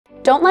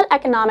Don't let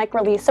economic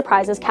release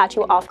surprises catch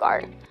you off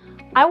guard.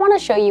 I want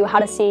to show you how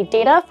to see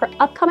data for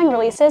upcoming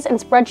releases in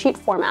spreadsheet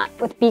format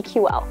with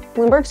BQL,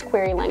 Bloomberg's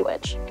query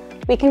language.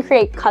 We can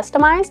create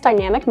customized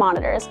dynamic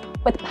monitors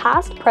with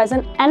past,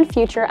 present, and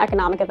future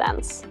economic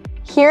events.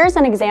 Here's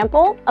an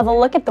example of a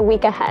look at the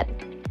week ahead.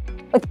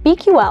 With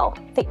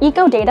BQL, the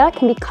eco data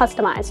can be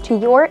customized to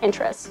your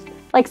interests,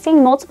 like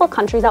seeing multiple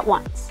countries at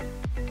once.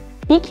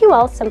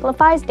 BQL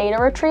simplifies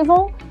data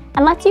retrieval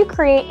and lets you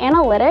create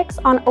analytics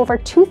on over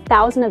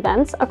 2,000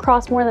 events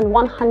across more than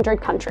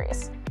 100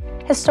 countries.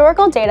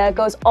 Historical data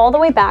goes all the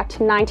way back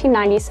to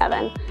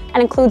 1997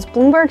 and includes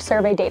Bloomberg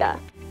survey data.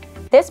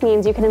 This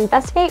means you can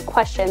investigate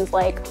questions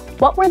like,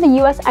 what were the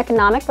US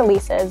economic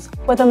releases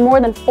with a more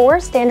than 4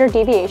 standard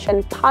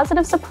deviation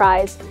positive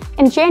surprise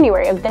in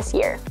January of this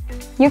year?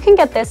 You can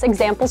get this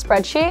example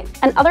spreadsheet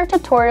and other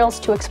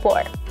tutorials to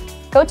explore.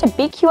 Go to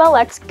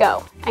BQLX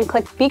Go and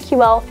click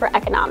BQL for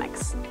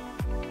Economics.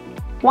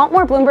 Want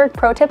more Bloomberg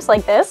Pro tips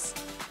like this?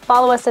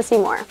 Follow us to see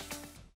more.